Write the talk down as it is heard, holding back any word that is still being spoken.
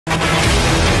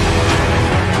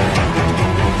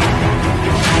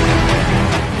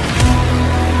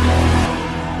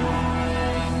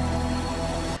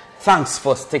Thanks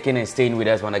for sticking and staying with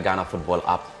us on the Ghana Football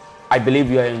app. I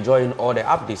believe you are enjoying all the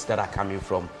updates that are coming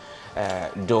from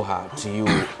Doha to you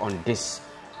on this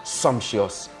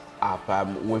sumptuous app.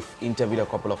 We've interviewed a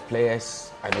couple of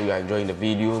players. I know you are enjoying the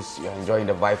videos, you are enjoying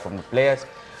the vibe from the players.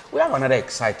 We have another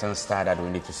exciting star that we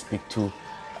need to speak to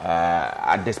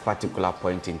at this particular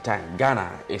point in time.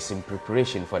 Ghana is in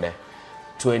preparation for the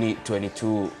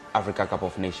 2022 Africa Cup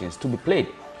of Nations to be played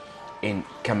in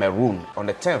Cameroon. On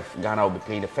the 10th, Ghana will be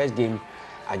playing the first game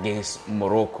against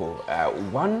Morocco.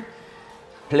 One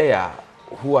player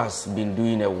who has been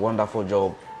doing a wonderful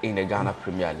job in the Ghana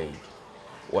Premier League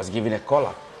was given a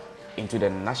call-up into the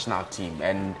national team,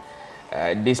 and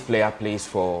this player plays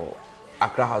for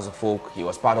Accra House of Folk. He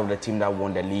was part of the team that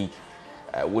won the league.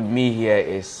 With me here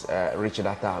is Richard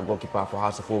Attah, goalkeeper for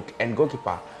House of Folk and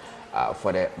goalkeeper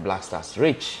for the Black Stars.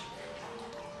 Rich,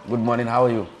 good morning, how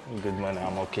are you? Good morning,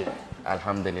 I'm okay.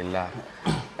 Alhamdulillah.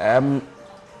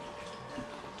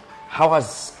 How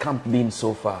has camp been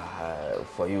so far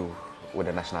for you with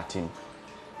the national team?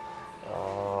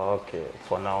 Okay,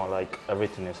 for now, like,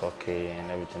 everything is okay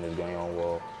and everything is going on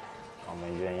well. I'm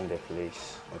enjoying the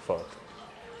place. In fact,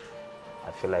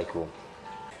 I feel like home.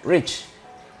 Rich,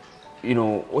 you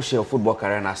know, what's your football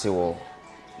career? And I say, well,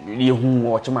 you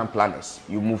watch my planners.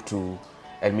 You moved to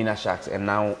Elmina Sharks and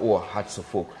now Hearts of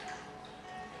Folk.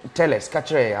 Tell us,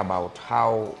 catch about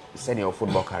how your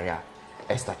football career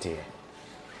started.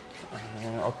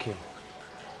 Okay.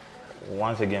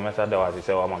 Once again, I thought that was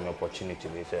a one opportunity.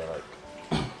 They say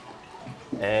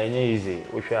like, easy.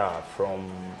 We are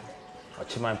from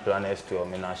Achievement Planners to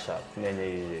Elmina Sharks.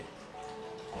 Easy.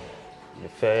 The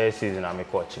first season I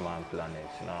make Achievement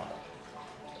Planners. Now,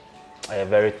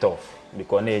 very tough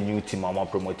because a new team I'm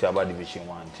promoted about Division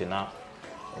 1. Now,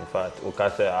 in fact, we can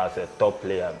say as a top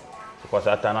player. Because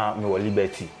Attah me was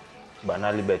Liberty, but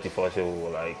not Liberty for say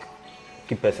like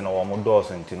keep person or more doors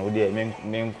and you know they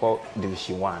main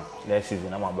Division 1 next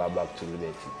season I'm back to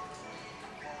Liberty.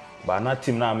 But not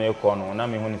team now me call no, now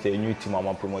me when say a new team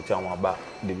I'm promoting I'm back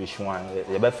Division 1.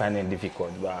 You better find it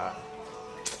difficult, but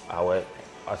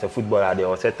as a footballer there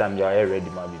was a time you are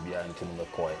ready my baby until me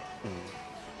call.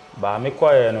 But me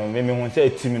call no me when say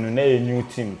team no a new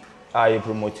team. I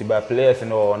promoted by players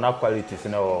no not qualities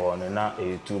no not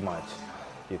too much.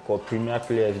 You call premier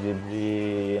players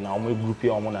baby na my group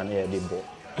here on na the ball.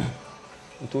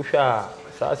 To share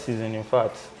that season in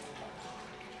fact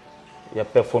you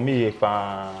perform here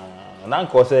pa na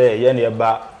nko say ye na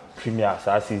ba premier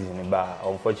that season ba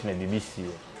unfortunately BBC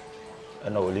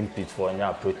and Olympics for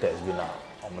nya protest bi na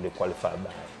am dey qualify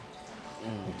by.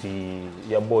 The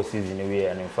your boss season we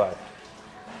and in fact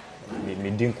me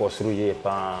didn't go through here,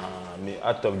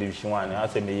 out of Division 1, I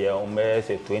say me almost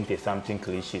 20 something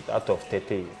clean sheet out of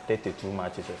 32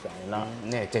 matches or something. Now,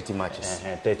 30 matches.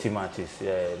 30 matches.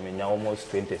 Me almost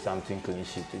 20 something clean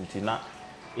sheet. Until now,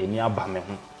 any abame.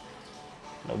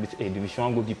 No, but a Division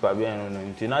 1 goalkeeper be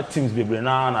until now teams be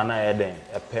now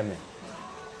a payment.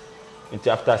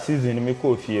 Until after season me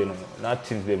go fear no. Now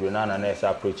teams be now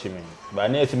approaching me.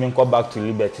 But next me come back to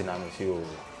Liberty now me see.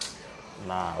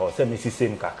 Na o se me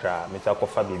sisem kakra me ta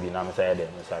kofa bibi na me say dey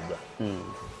me sabra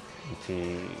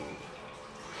nti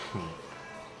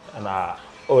na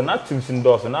o na teams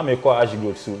indoors na me call ash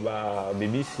group so ba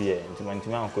BBC e nti man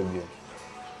tim anko bio.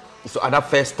 So at that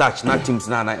first touch na teams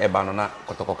na eba no na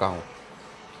kotokoka ho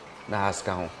na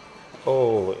aska ho.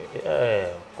 Oh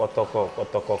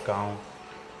kotoko ka ho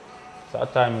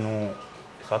that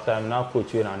time na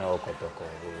coach we na na kotoko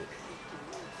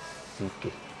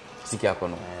Siki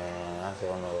akono. I say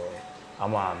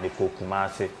I'm a Miko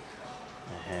Kumasi.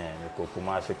 Miko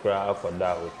Kumasi cry for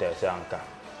that hotel Sanka.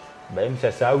 But him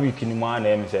says a week in one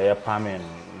name say a pamin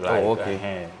like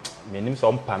okay. Meaning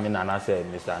some pamin and I say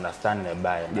misunderstand the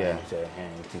buy. Yeah.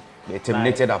 They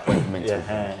terminated appointment.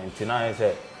 Yeah. Until now I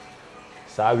say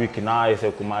so week now I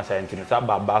say Kumasi until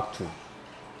back to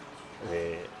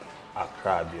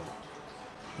Accra.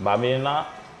 But me na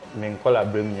me call a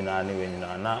bring you na anyway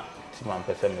na man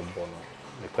person me born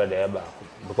because they back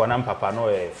because I'm papa no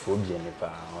a phobia ni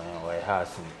pa or a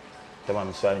house tell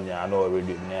me so I know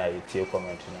already near it tie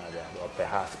comment na there or per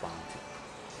house party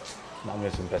na me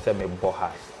some person me bo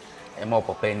house e mo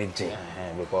papa any day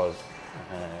because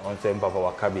on say papa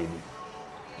waka baby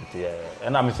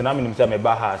and I'm say na me say me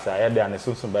ba house I dey and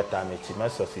so better me chi me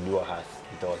so si do house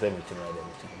it was me ti me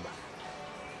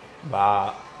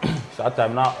ba so that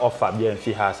time now offer be en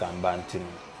fi house and banting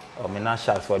Elmina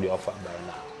Sharks for the offer by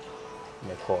now.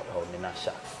 Me call Elmina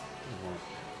Sharks.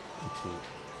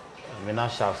 Elmina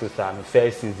Sharks is my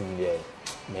first season there.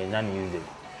 Me not use it.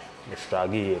 Me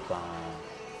struggle here.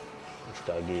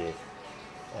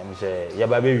 I'm say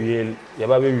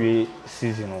yababe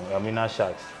season I mean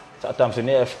Sharks. Sometimes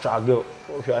they struggle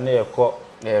if you are near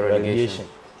relegation.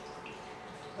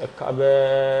 A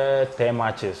cabe 10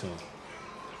 matches no.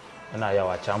 And I have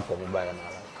a champion by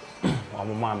like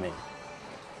I'm mommy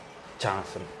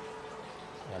chance.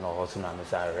 And also now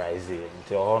I'm rising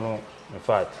until in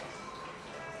fact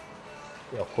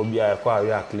ya could be a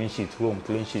clean sheet home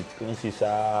clean sheet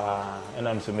and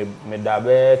I'm so me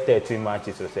dabe 13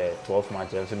 matches or say 12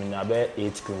 matches so me dabe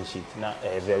 8 clean sheet na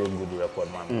a very good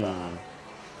record man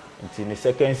until the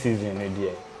second season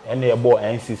there and they bought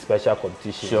NC special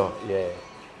competition sure yeah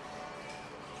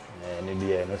and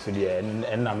there no so there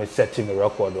and I'm setting the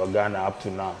record of Ghana up to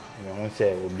now me won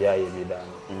say obi aye be done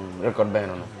record ben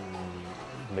no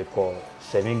because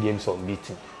 7 games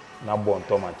unbeaten. Now born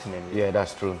Thomas. Yeah,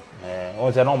 that's true.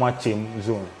 Once a normal team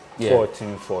zone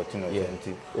 14 or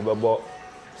 20. About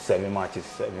 7 matches,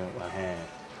 7.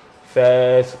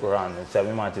 First round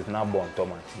 7 matches now born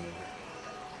Thomas.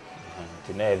 It's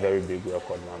a very big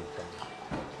record, man.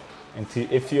 And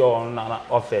if you're on an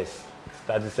office,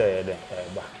 that is say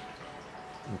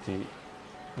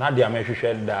now the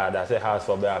American that say house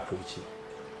for bear preaching.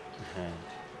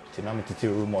 Tinami titi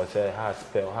rumor say house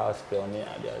spell ni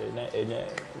ade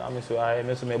na me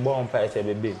so me born pa say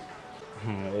bebe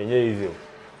enye easy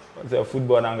say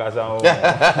football na ngasa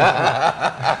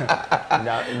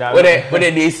when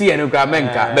they see and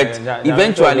menka but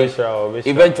eventually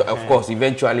of course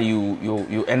eventually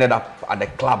you ended up at the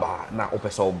club na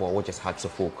opeso ball which is Hearts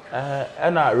of Oak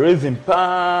and raising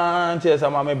pants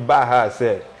some me ba ha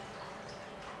say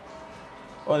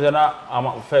on na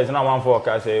am first na man for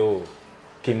say oh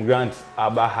Kim Grant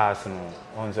Abba has no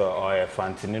on so or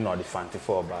Fantini no the Fanti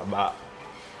for but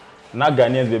na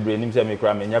Ghanaians be bring say me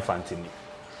kra me nya Fantini.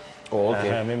 Oh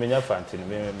okay. Me nya Fantini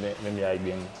me I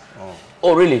been.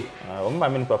 Oh really? O ma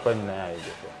me papa ni na I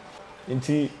dey.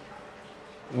 Nti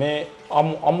me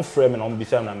am frame na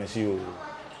bisa na me see o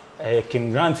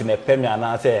Kim Grant na pɛ me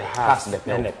ana say has na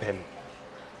pɛ me.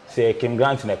 Say Kim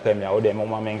Grant na pɛ me o dey me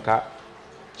ma me nka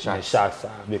Sharks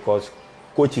because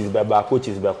coaches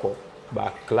be call.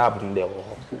 But club in there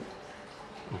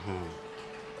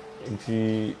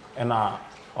nti ena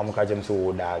omuka jem so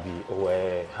wo da bi o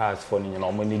has for ni na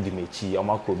omo ni di mechi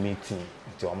omo ko meeting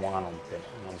nti omo anom pe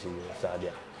na so yo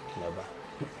sadia never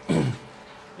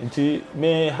nti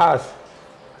me has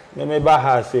me ba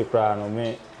has e kra no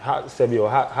me se bi o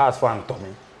has fan to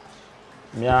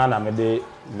me ana me de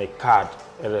me card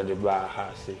ele de ba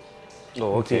has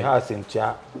oh okay has in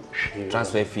cha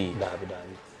transfer fee da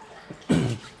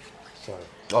sorry.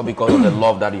 Or because of the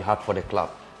love that you had for the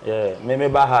club. Yeah, me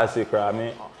ba ha se kra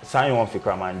me sign one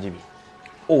fikra manji bi.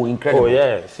 Oh, incredible. Oh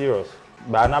yeah, serious.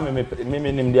 But na me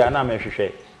nim dia na me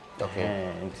hwehwe.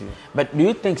 Okay. But do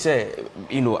you think say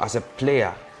as a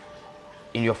player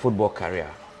in your football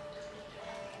career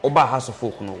Oba Hearts of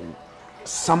Oak no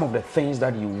some of the things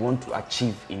that you want to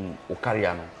achieve in your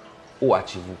career no or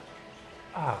achieve?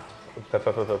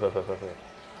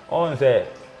 On say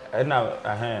and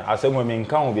I say when me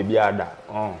nkan be biada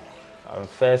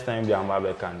first time be am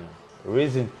ba kan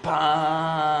reason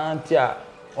pantia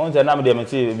on say na me dey me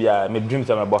see bia me dream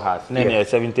say me bo heart na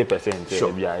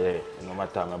 70% bia no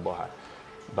matter me bo heart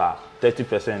but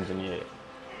 30% ni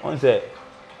on say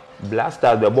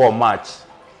Blasters the ball match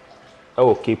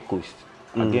Cape Coast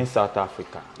against South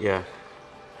Africa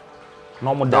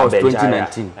no more that was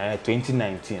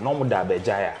 2019 no more that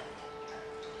bejaya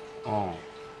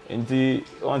Inti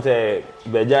on say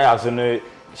Bejaya so no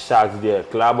Sharks there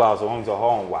clubhouse on so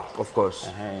home wa of course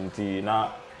inti na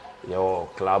your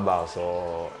clubhouse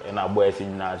or na boys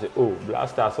in na say oh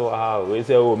Blasters so how we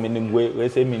say oh minimum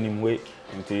way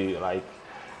inti like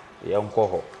nko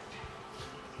ho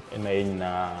na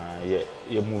ye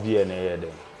movie na ye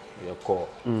dem ye call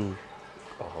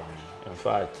in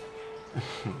fact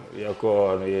ye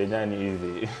call no ye nyani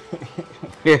easy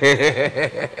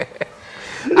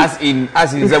as in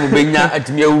Zamubenya at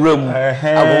me room among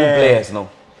players no.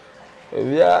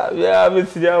 Yeah,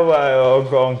 Mr.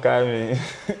 Java coming.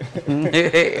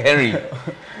 Henry.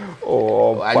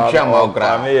 Oh, I'm sure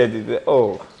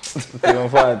oh, in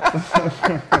fact.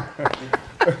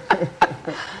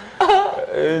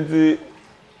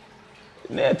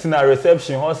 Net na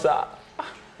reception hosa.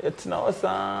 It's na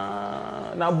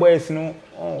hosa. Na boys no.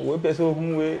 Oh, we person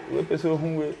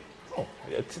who oh,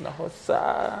 it's na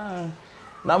hosa.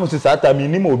 Na mo sata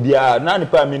minim obia na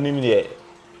nipa minim ne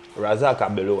Razak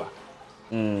Abelowa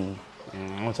on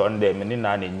Sunday me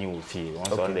na nyi ofie on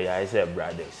Sunday I say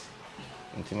brothers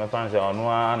nti me fan say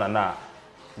ono na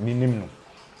minim no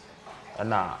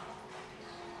na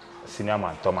senior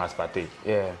man Thomas Partey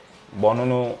bono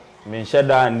no me share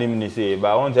that nim ni say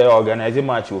but I want to organize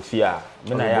match of fear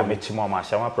me na ya me chimo ma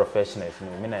shama professionals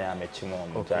me na ya me chimo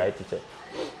I teach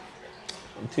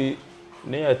nti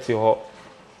ne yati ho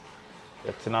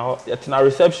yatina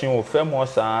reception o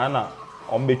famous na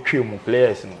on between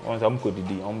players no on some could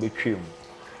di on between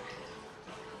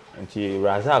nti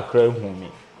Raza kra hu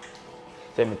mi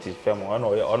say me ti fam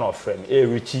on friend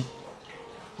Richie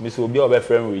me so obi obe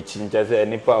friend Richie nche say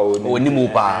nipa o ni mu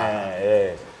pa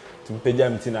to page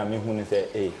am tin na me hu ni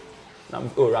say na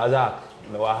Raza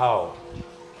me wa how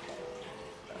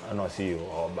I no see you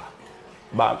oba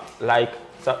but like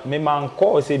me man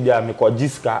call say bia me ko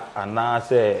jiska ana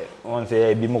say on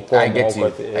say bi mo call I get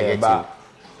you.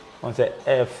 On say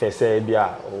say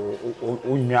bia o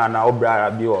nwa na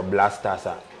obra bi o blasters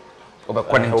obe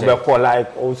call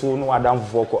like also no adam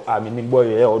vocal me ni boy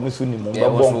e onu su ni mo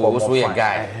bon also a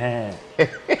guy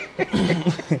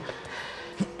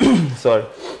sorry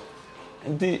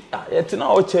the yetina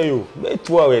o che you be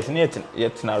 2 hours ni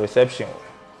yetina reception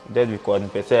that because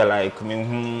me say like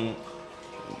me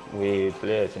we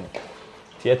players ni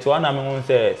tie to na me hun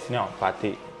say senior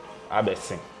party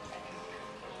abesin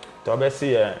to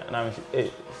abesi na me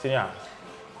senior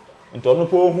nto no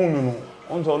po hu mi no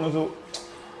nto no so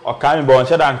o kan bo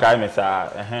nche dan kan me sa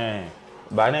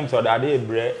ba nem so da dey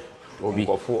bre obi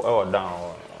kofo e o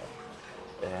down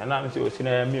na me say o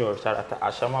senior mi o charata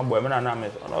ashama boy me na me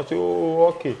no say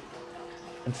okay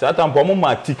nti satan po mo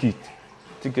ma ticket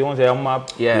won say ma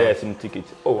players in ticket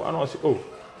and I say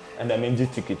and I mean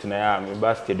ticket na ya me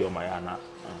ba stadium ya na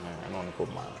no no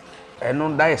ma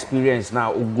and that experience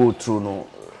now go through no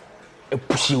e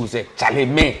push you say chale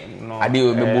me ade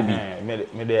o me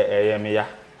bobi me dey me ya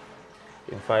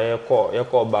in fact you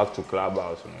call back to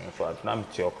clubhouse in fact na me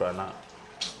ti okra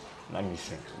na me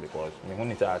swim because me hu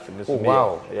ni say me so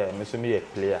me so me a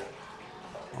player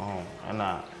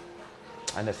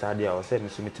and the sad I was saying me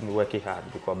so me working hard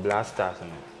because blasters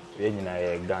we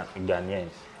nyina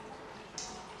Ghanaians.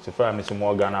 So far me some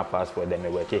more Ghana passport them me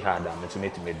work hard and me to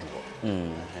make me do.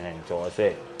 And so I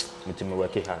say me to me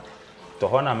work hard. To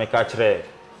hona me catch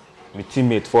me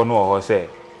teammate for no ho say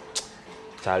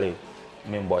Charlie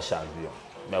me mbo champion.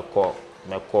 Me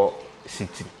call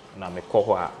city na me call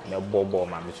ho me bobo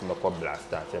ma me to me call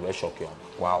blaster say be shock you.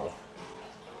 Wow.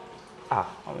 I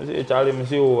say Charlie me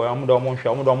say I'm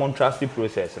do trusty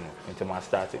process no into my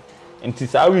starting. Until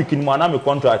sa week in na me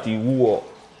contract wu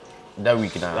that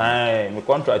week now. My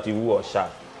contract you or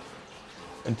shark.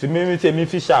 And to me say me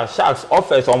fish sharks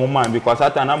offers on man because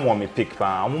that time I'm me pick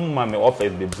pan. I'm me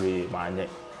offers the brave man.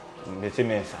 Me say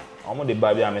me inside. I'm the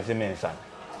baby me say me inside.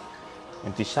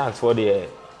 And the sharks for the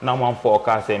now one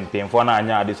forecast and pay for na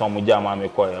nya this one mujama me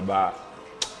call ba.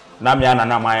 Na me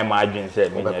na my imagine say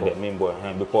me boy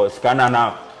because kana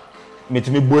na me to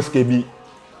me boske bi.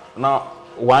 Now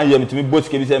 1 year me both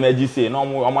ke bi say me say no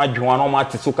mo adwon no ma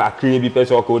tiso kakre bi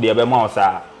pese o ko de be ma o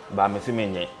sa ba me se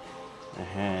menye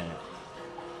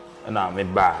na me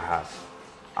ba house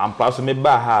am pass me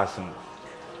ba house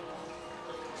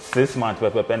 6 months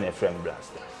pepe na friend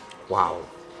blasters. Wow.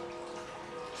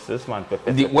 6 months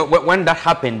pepe. When that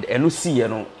happened and you see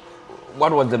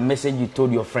what was the message you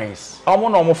told your friends?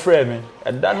 No friend me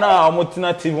that na omo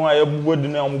tina TV one e bubo di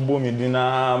na omo bo mi di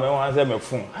na me wan say me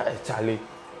phone hey Charlie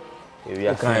we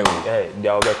are kind they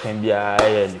are can be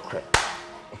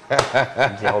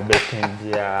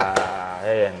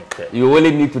you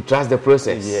only need to trust the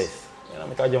process. Yes.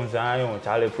 I'm just saying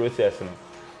Charlie process no.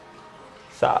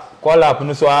 Sa call up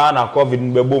no so na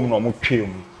COVID be boom no mo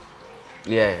twem.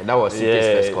 Yeah, that was his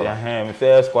first call. Yeah, my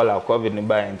first call up COVID ni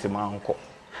buy into my uncle.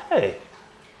 Hey.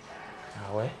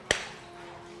 Awe.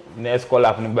 Next call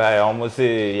up ni buy almost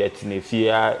say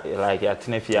yatinefia like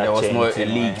yatinefia. There was no a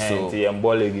league so the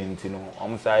embolic into no.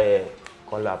 Almost say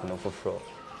call up no for.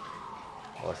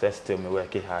 I was still me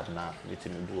working hard now with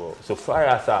me do. So far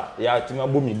as ya timi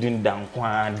bo me doing dan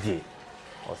kwa dey.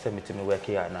 I say me timi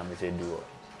working hard now me say do.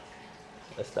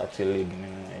 Let's start the league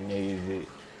and easy.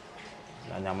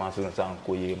 Na nyama so nsan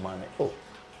koye man. Oh.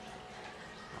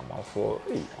 I'm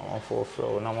for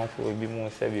flow. Na man for bi mu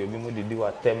se bi obi mu didi wa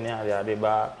tem ni ade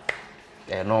ba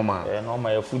normal.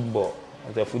 Normal football.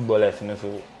 As a footballer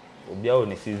so obi a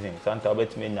on season. Santa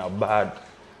bet me nya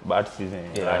bad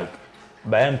season like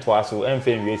by em to aso em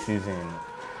fe we season.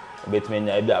 Bet me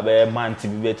nya bi aba man ti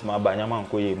bi bet ma ba nyama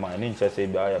koye man. Ni nche say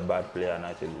bi a bad player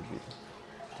na tell you.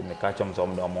 To me catch them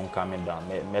some down coming down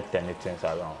me turn things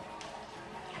around.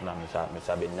 Na me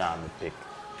sabe nya me pick.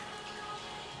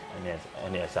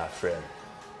 And yes, our friend.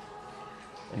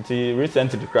 Until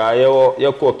recently, the cry,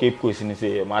 you call Cape Coast and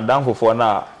say, Madame for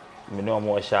now, me no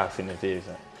more sharks in the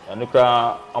season. And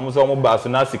I'm so much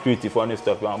na security for any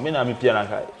stuff. Me na me pia na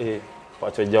ka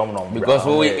what you jam no. Because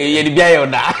we e bia yo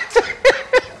da.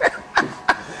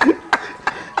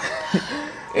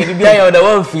 E bia yo da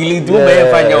one feeling to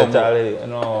be fa jam.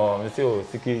 No, me say o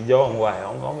siki jam why.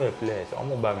 I'm a place.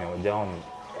 I'm ba me o jam.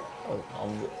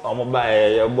 I'm ba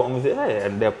e bo say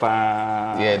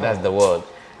yeah, that's the word.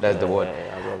 That's the word.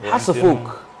 Hearts of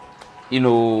Oak, you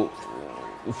know,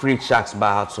 Freak Sharks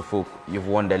by Hearts of Oak, you've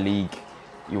won the league,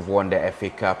 you've won the FA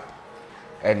Cup,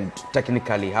 and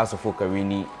technically Hearts of Oak are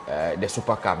winning the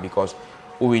Super Cup because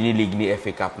we win league the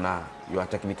FA Cup now. You are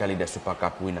technically the Super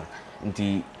Cup winner.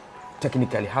 And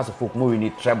technically Hearts of Oak we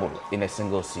need treble in a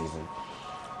single season.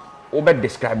 Over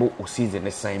describe what season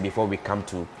is saying before we come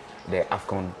to the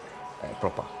AFCON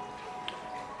proper.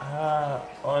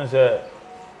 On the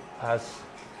as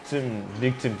team,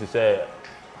 big team to say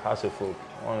House of Folk.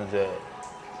 On the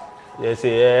yes,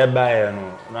 buy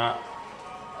no.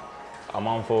 A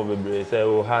month for baby say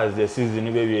who has the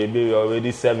season baby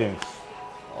already 7th,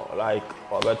 like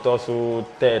or better so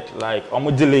 3rd, like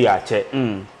almost delay a check.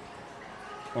 And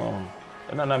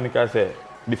then I say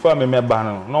before me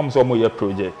ban no so more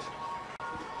project.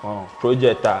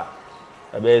 Project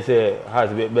I say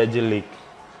has be league.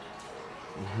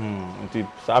 Nti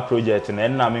sa project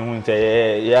na me hu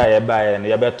nte ya buy na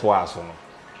ya beto aso no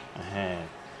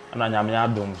ana nyame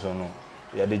adom so no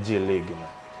ya de G league no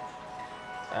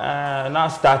na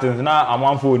starting na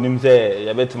amanfo onim say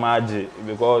ya betima age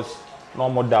because no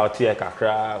more doubt here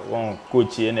kakra one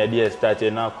coach na dey start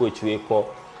na coach we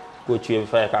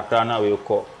fa kakra na we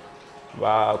ko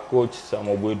ba coach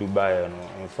Samobo Dubai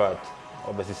no in fact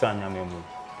obesisa nyame mu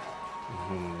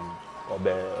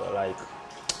obe like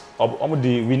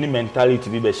the winning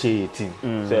mentality be share team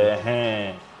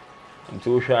say nti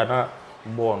o hwa na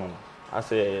born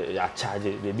as ya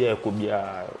charge the be ko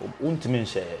bia untimi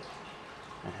share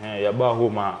ya ba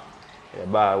home ya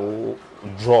ba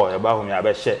draw ya ba home ya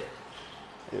be share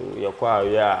ya kwa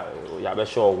ya be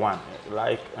show one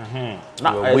like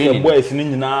na the boys ni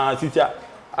nyina sitia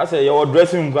as your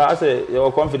dressing room as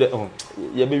your confident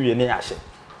ya be wie ne ya share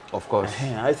of course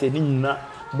I say ni nyina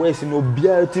boys no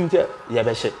bia team ya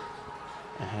be share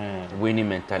winning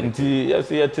mentality. Nti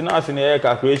yes, yet now in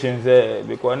calculations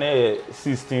because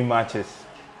 16 matches.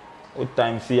 What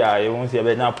time see I won't see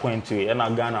a point to and I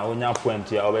Ghana only point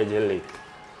to already late.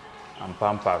 And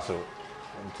pamper so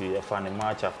until you find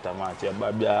match after match. Ya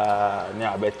babia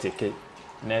near bet ticket.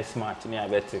 Next match near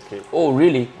bet ticket. Oh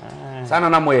really? Sana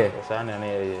na moye. Sana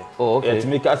na oh okay. It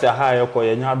make us a higher ko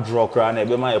you draw crown e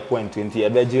be my point 20 e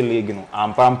be league no.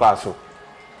 And pamper so.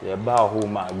 Ya ba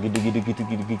home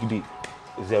gidi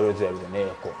 0-0 na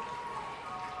eko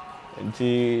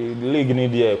nti league ni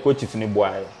dey coaches ni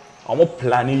boy omo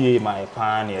plan ye my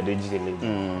pan e dey league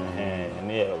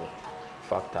na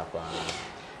factor pa.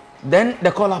 Then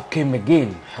the call up came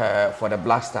again for the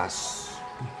Black Stars,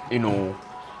 you know,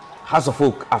 House of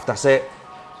Oak after say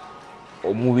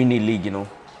moving the league, you know,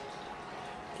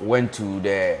 went to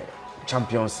the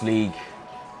Champions League,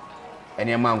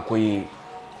 and man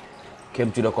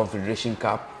came to the Confederation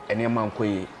Cup, and man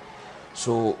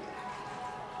so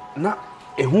now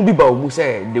who be ba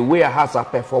say the way Hearts are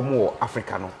perform more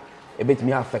Africa no a bit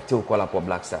me affect you call up for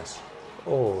Black Stars.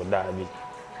 Oh daddy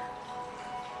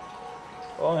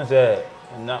on say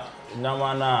na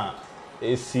mana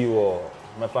AC or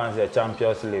my fans say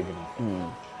Champions League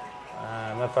no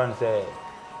my fans say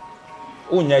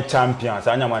unya champions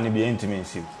anya man be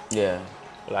intimacy yeah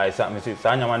like say me say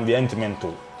anya man be intimate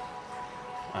to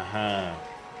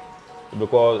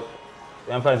because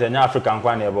I'm fans in African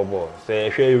kwan e bobo say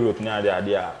hwe Europe na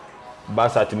ade a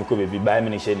Barca team ko be Bayern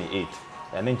Munich ni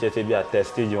 8 ya ni nche be a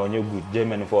test stage onye good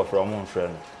Germany for from one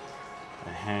friend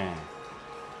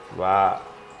wa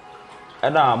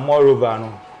ana moreover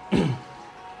no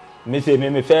me say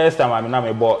me first time I na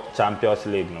me bought Champions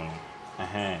League no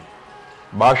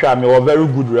ba hwa me a very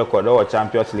good record o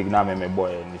Champions League na me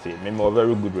boy me say me a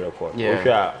very good record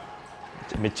hwa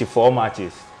me 4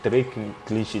 matches 3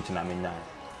 clean sheets na me nya.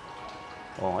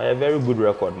 Oh, a very good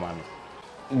record, man.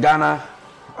 Ghana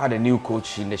had a new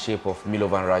coach in the shape of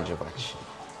Milovan Rajovac,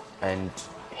 and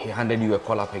he handed you a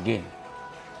call up again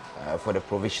for the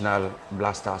provisional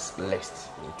Black Stars list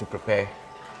to prepare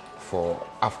for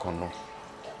AFCON. No?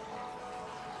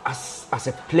 As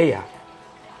a player,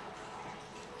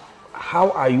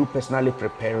 how are you personally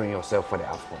preparing yourself for the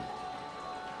AFCON?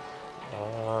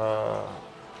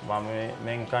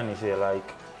 Me can say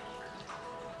like.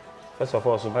 First of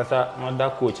all, so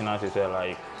that coach now say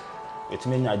like it's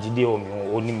me nyagide o me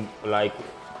onim like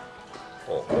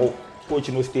coach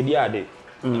no steady ade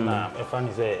na me fan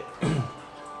say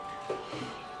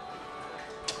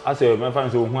I say my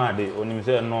friends who had it when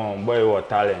say no boy or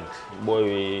talent,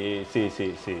 boy say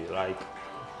like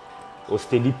or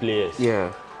steady players.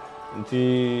 Yeah.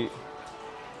 Nti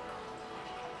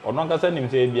or not say him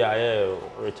say be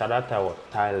Richard Attah or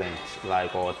talent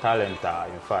like or talent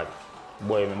in fact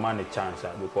boy me man a chance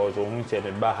because when say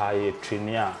me ba high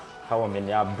trainer how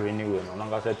many are bringing when or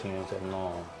not say thing say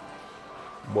no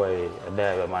boy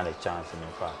there man a chance in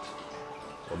fact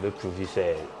or be prove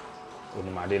say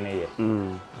onimade ne ye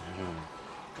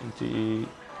nti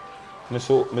me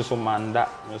so manda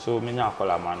me so me nya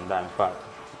akola manda in fact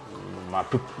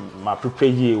ma prepare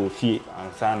ye ofie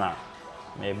ansana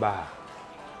me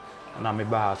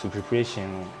ba so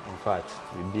preparation in fact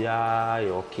bia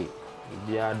you okay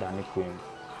bia dani queen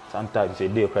sometimes a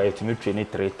day try to me train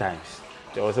 3 times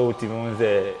there was what even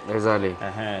say Exactly.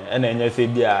 And then you say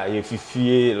bia you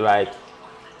feel like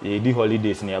you do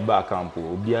holidays near back camp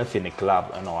obi a in the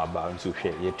club and our about to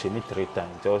share you train 3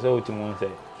 times there was what even say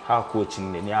how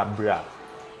coaching the near bra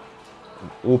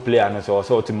who play and so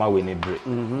also to my win break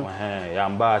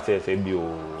yamba say bi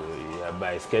o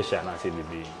by sketch na say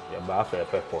bibi yamba for a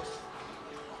purpose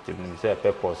to me say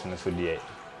purpose no so there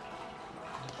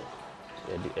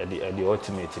the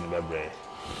ultimate in bebre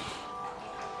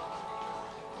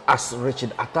As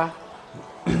Richard Attah,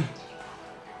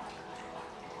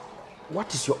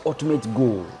 what is your ultimate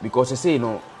goal? Because I say, you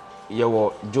know, you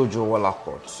were Jojo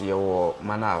Wallacott, you were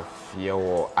Manaf, you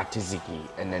were Atiziki,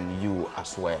 and then you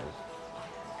as well.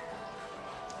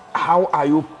 How are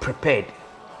you prepared,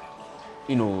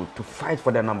 you know, to fight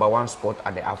for the #1 spot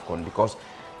at the AFCON? Because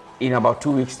in about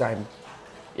 2 weeks' time,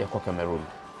 you're Cameroon.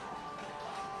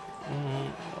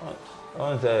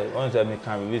 Once I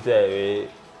become we say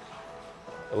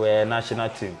we national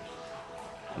team.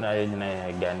 Na ye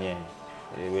nyina Ghanaian.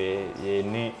 We ye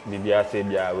ni bibia say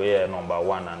bia we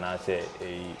 #1 and I say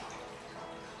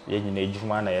ye nyina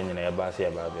ejuma na ye nyina e ba say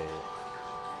ba be.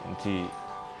 Nti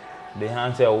the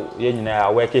hand say ye nyina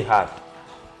are working hard.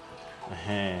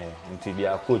 Nti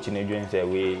bia coach na dwen say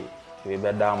we be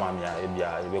down ma me a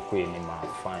bia e be ko ni ma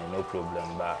fine no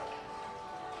problem ba.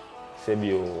 Say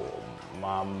bio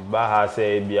ma ba ha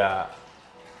say bia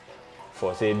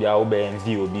for say bia wo be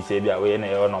envy obi say bia we na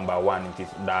your #1 it is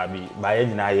that be by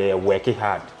nyina ye working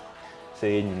hard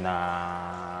say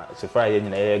nyina so far ye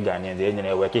nyina ye Ghanaian ye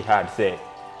nyina working hard say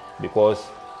because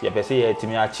ye person ye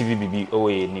timi achieve bibi o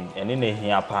we nim ene na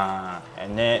hia pa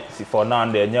enye si for now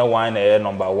there enye one na ye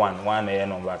 #1 one na ye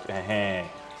number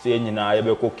say nyina ye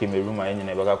be ko Cameroon ma ye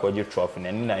nyina be ka kwaji trophy na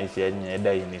ene na isi ye nyina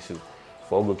da yi nisu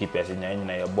for goalkeepers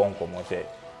nyina ye bon komo say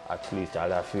at least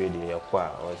ala feel dey ye kwa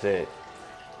or say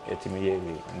etimi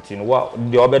yewe ntino wa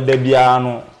de obeda bia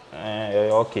no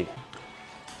okay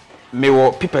Me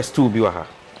wo Pipers 2 bi wa ha.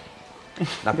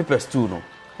 Na Pipers 2 no.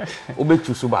 Obe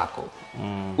chusu baako.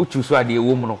 O chusu ade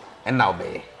ewo mu no e na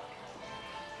obe.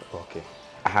 Okay.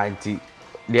 Aha nti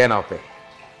de na ope.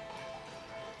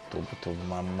 To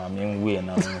mama me nwe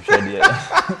na hwe de.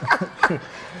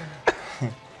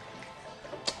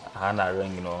 Ana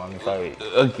ring no mama fa.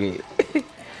 Okay.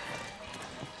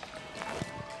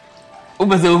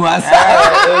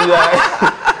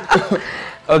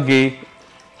 Okay.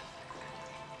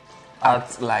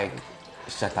 Act like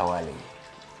Shatawale.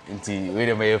 Into wait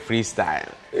a minute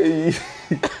freestyle.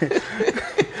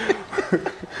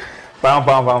 Pam.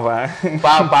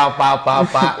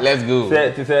 Let's go.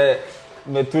 Say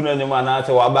me tuna nyuma na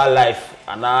say about life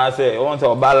and I say you want to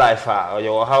about life or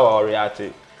you how or react.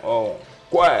 Oh,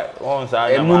 quiet. On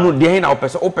say e mu no de na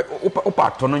opese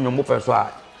opa to no nyom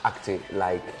opese act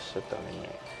like Shatan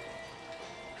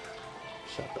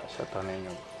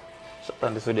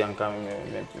so dey anka me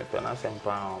pena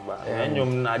sempa ba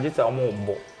enyom na agita omo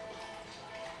bo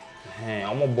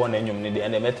omo bo na enyom ni dey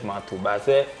na metima to ba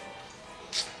say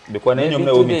because na enyom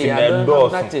na obi ti na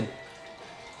do.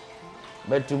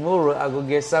 But tomorrow I go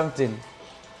get something.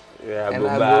 Yeah, and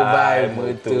I go buy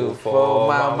motor for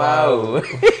mama.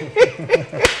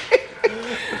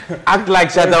 Act like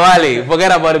Shatawale.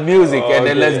 Forget about the music and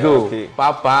then let's go. Okay.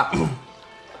 Papa.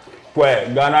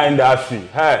 Well, Ghana industry.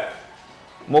 Hey,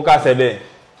 Moka said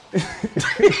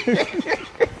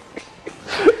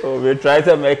oh, we try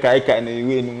to make I can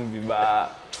win.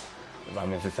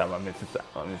 Mama sister.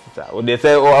 Oh, they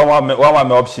say, oh, I want me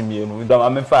option. You know,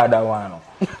 don't me father one.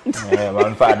 Yeah,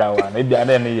 my father one. Maybe I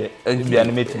don't need it. Maybe I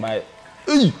need my.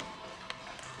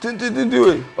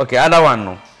 Okay, other one.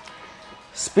 No.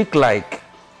 Speak like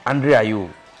Andre Ayew,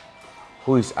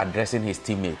 who is addressing his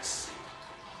teammates.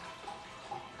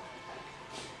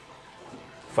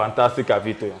 Fantastic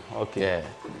video. Okay. Yeah.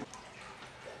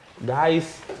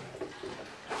 Guys,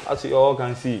 as you all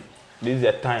can see, this is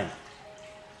the time.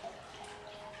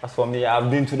 As for me,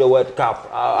 I've been to the World Cup.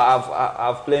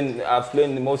 I've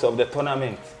played most of the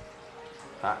tournaments.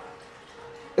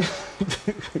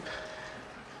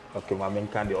 Okay, my main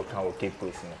candidate can okay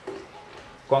place now.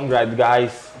 Congrats,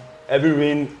 guys. Every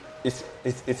win is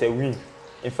a win.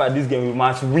 In fact, this game we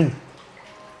must win.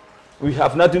 We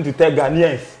have nothing to tell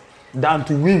Ghanaians than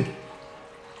to win.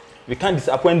 We can't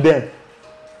disappoint them.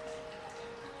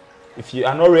 If you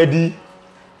are not ready,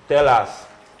 tell us.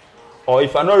 Or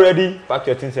if you are not ready, pack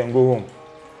your things and go home.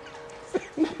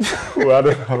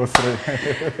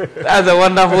 That's a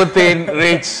wonderful thing,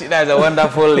 Rich. That's a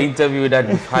wonderful interview that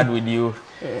we've had with you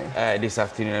this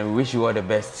afternoon. And we wish you all the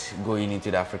best going into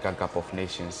the African Cup of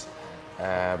Nations.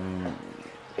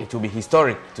 It will be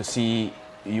historic to see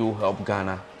you help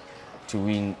Ghana to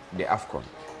win the AFCON.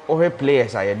 All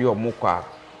players are do Mokwa.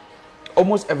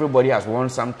 Almost everybody has won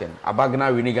something.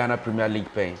 Abagana winning Ghana Premier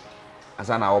League paying.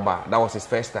 Asana Oba, that was his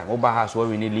first time. Oba has won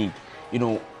winning league. You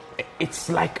know, it's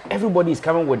like everybody is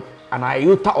coming with an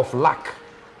iota of luck.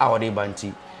 Our day,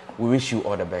 Banti. We wish you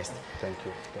all the best. Thank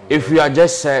you. If you are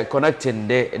just connecting,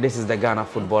 this is the Ghana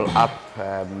Football app.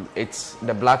 It's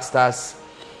the Black Stars,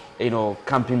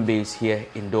 camping base here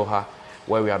in Doha,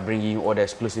 where we are bringing you all the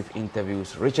exclusive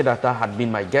interviews. Richard Attah had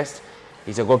been my guest.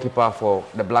 He's a goalkeeper for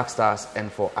the Black Stars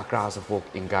and for Accra House of Folk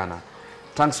in Ghana.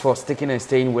 Thanks for sticking and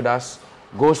staying with us.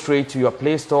 Go straight to your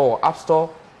Play Store or App Store,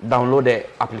 download the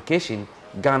application,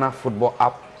 Ghana Football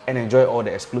app, and enjoy all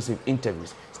the exclusive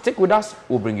interviews. Stick with us,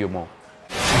 we'll bring you more.